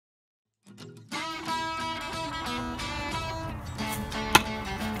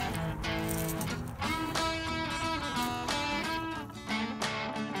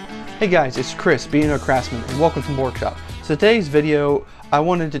Hey guys, it's Chris, being a craftsman, and welcome to my workshop. So today's video, I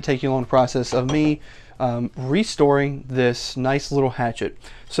wanted to take you along the process of me restoring this nice little hatchet.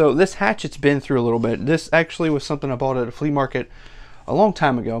 So this hatchet's been through a little bit. This actually was something I bought at a flea market a long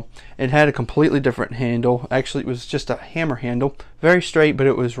time ago. It had a completely different handle. Actually, it was just a hammer handle, very straight, but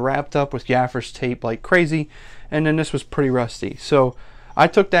it was wrapped up with gaffer's tape like crazy, and then this was pretty rusty. So I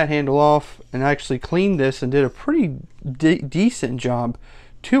took that handle off and actually cleaned this and did a pretty decent job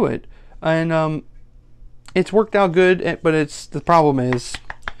to it, and it's worked out good, but the problem is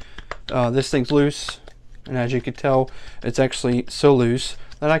this thing's loose, and as you can tell, it's actually so loose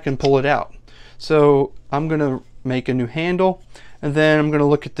that I can pull it out. So I'm gonna make a new handle, and then I'm gonna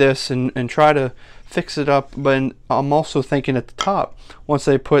look at this and try to fix it up. But I'm also thinking at the top, once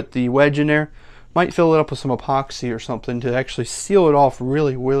I put the wedge in there, might fill it up with some epoxy or something to actually seal it off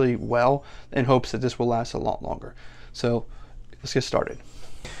really well, in hopes that this will last a lot longer. So let's get started.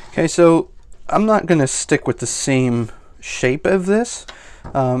 Okay, so I'm not going to stick with the same shape of this.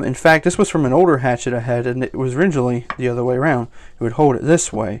 In fact, this was from an older hatchet I had, and it was originally the other way around. It would hold it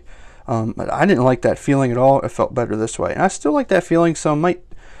this way. But I didn't like that feeling at all. It felt better this way. And I still like that feeling, so I might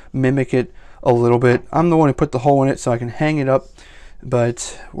mimic it a little bit. I'm the one who put the hole in it so I can hang it up.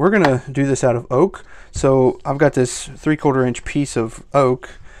 But we're going to do this out of oak. So I've got this 3/4 inch piece of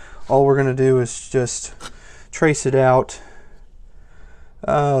oak. All we're going to do is just trace it out.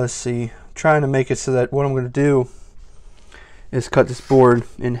 Let's see, I'm trying to make it so that what I'm going to do is cut this board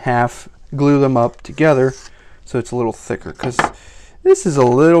in half, glue them up together so it's a little thicker, because this is a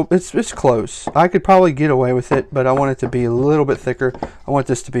little, it's close. I could probably get away with it, but I want it to be a little bit thicker. I want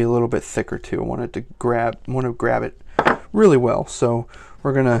this to be a little bit thicker too. I want to grab it really well. So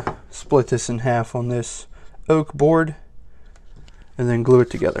we're gonna split this in half on this oak board and then glue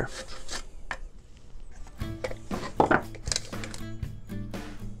it together.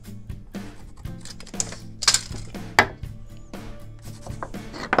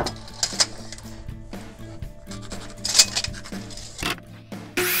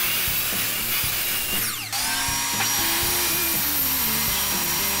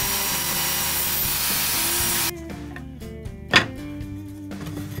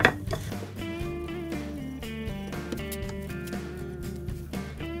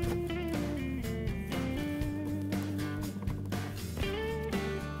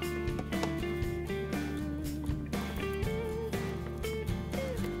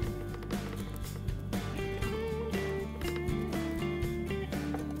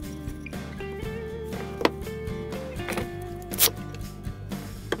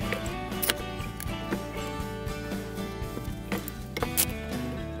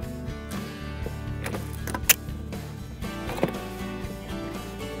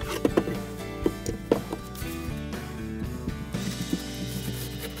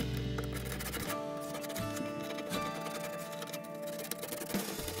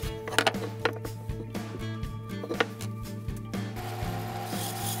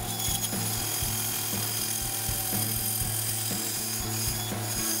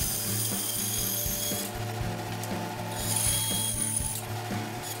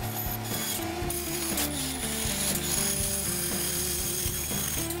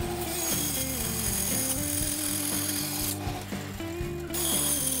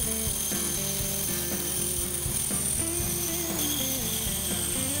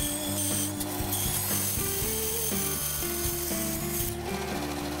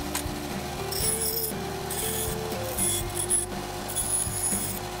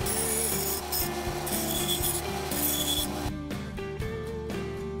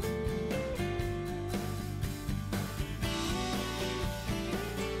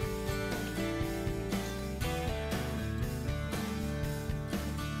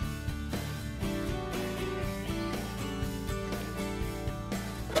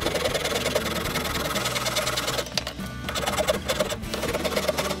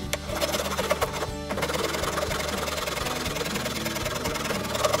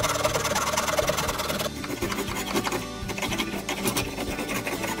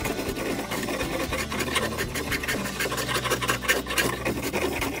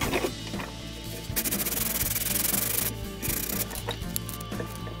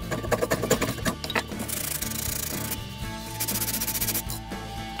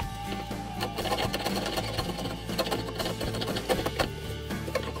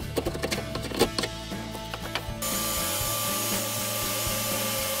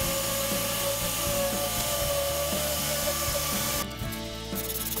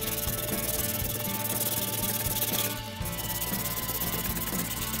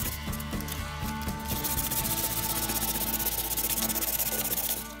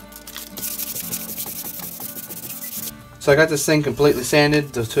 So I got this thing completely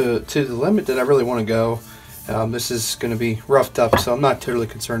sanded to the limit that I really want to go. This is going to be roughed up, so I'm not totally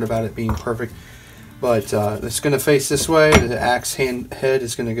concerned about it being perfect. But it's going to face this way. The axe head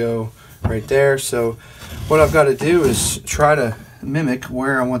is going to go right there. So what I've got to do is try to mimic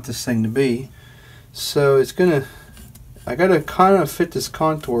where I want this thing to be. So it's going to, I got to kind of fit this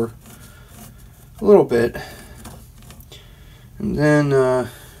contour a little bit. And then what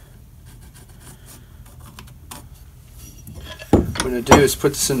I'm going to do is put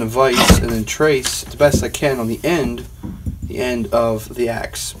this in the vise and then trace the best I can on the end of the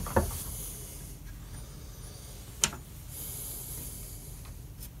axe.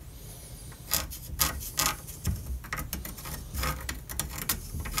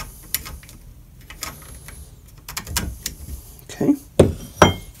 Okay.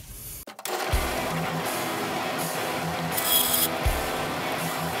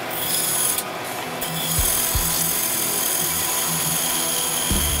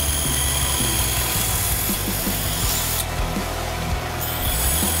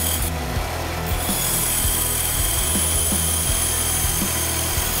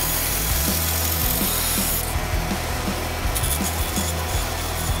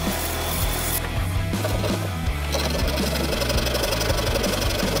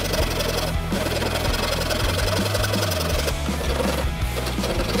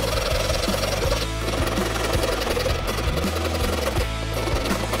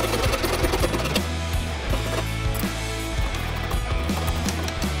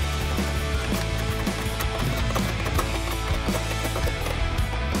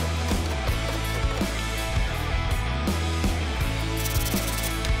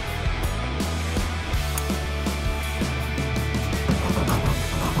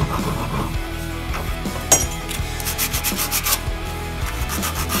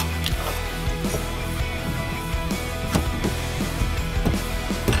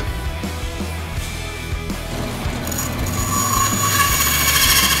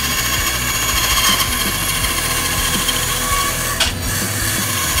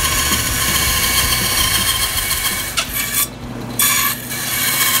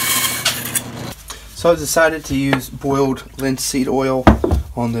 So I decided to use boiled linseed oil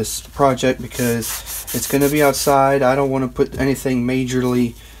on this project because it's going to be outside. I don't want to put anything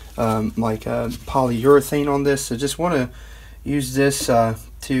majorly like polyurethane on this. So just want to use this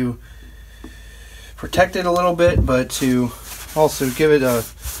to protect it a little bit, but to also give it a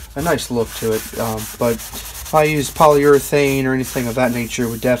nice look to it. But if I use polyurethane or anything of that nature, it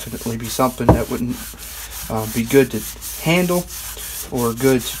would definitely be something that wouldn't be good to handle or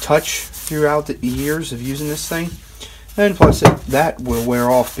good to touch throughout the years of using this thing. And plus that will wear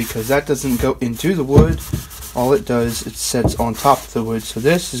off because that doesn't go into the wood. All it does, it sets on top of the wood. So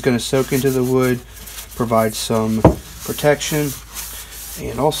this is going to soak into the wood, provide some protection,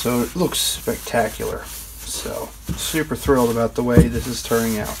 and also it looks spectacular. So super thrilled about the way this is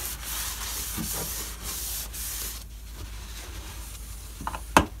turning out.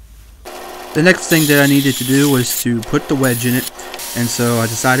 The next thing that I needed to do was to put the wedge in it, and so I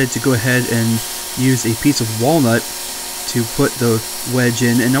decided to go ahead and use a piece of walnut to put the wedge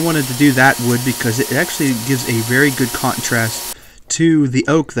in, and I wanted to do that wood because it actually gives a very good contrast to the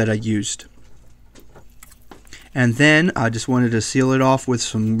oak that I used. And then I just wanted to seal it off with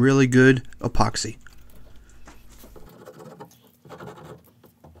some really good epoxy.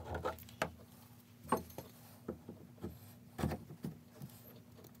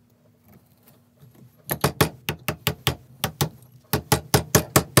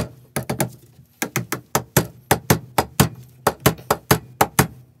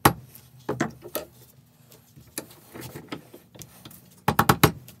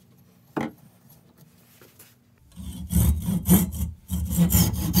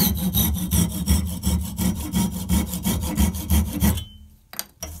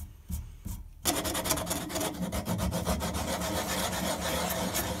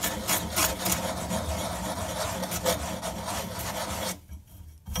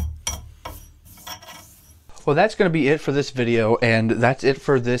 Well, that's going to be it for this video, and that's it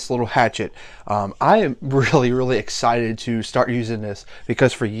for this little hatchet. I am really excited to start using this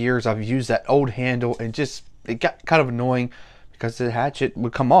because for years I've used that old handle and just it got kind of annoying because the hatchet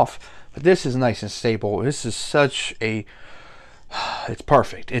would come off. But this is nice and stable. This is such a it's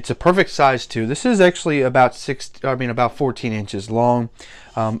perfect. It's a perfect size too. This is actually about 14 inches long,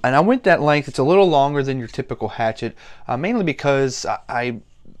 and I went that length. It's a little longer than your typical hatchet, mainly because I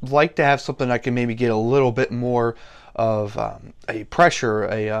like to have something I can maybe get a little bit more of a pressure,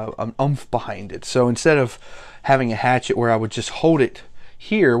 an oomph behind it. So instead of having a hatchet where I would just hold it,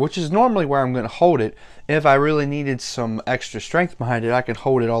 here, which is normally where I'm going to hold it. If I really needed some extra strength behind it, I can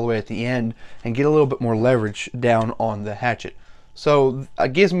hold it all the way at the end and get a little bit more leverage down on the hatchet. So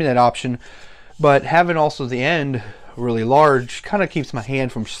it gives me that option, but having also the end really large kind of keeps my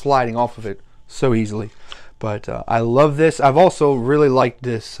hand from sliding off of it so easily. But I love this. I've also really liked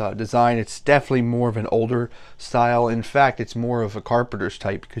this design. It's definitely more of an older style. In fact, it's more of a carpenter's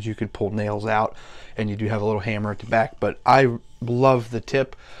type because you can pull nails out and you do have a little hammer at the back. But I love the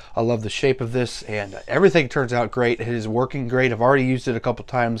tip. I love the shape of this, and everything turns out great. It is working great. I've already used it a couple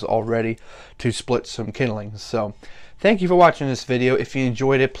times already to split some kindlings. So thank you for watching this video. If you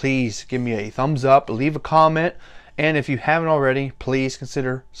enjoyed it, please give me a thumbs up, leave a comment, and if you haven't already, please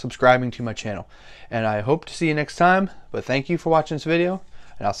consider subscribing to my channel. And I hope to see you next time, but thank you for watching this video,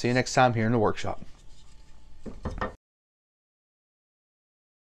 and I'll see you next time here in the workshop.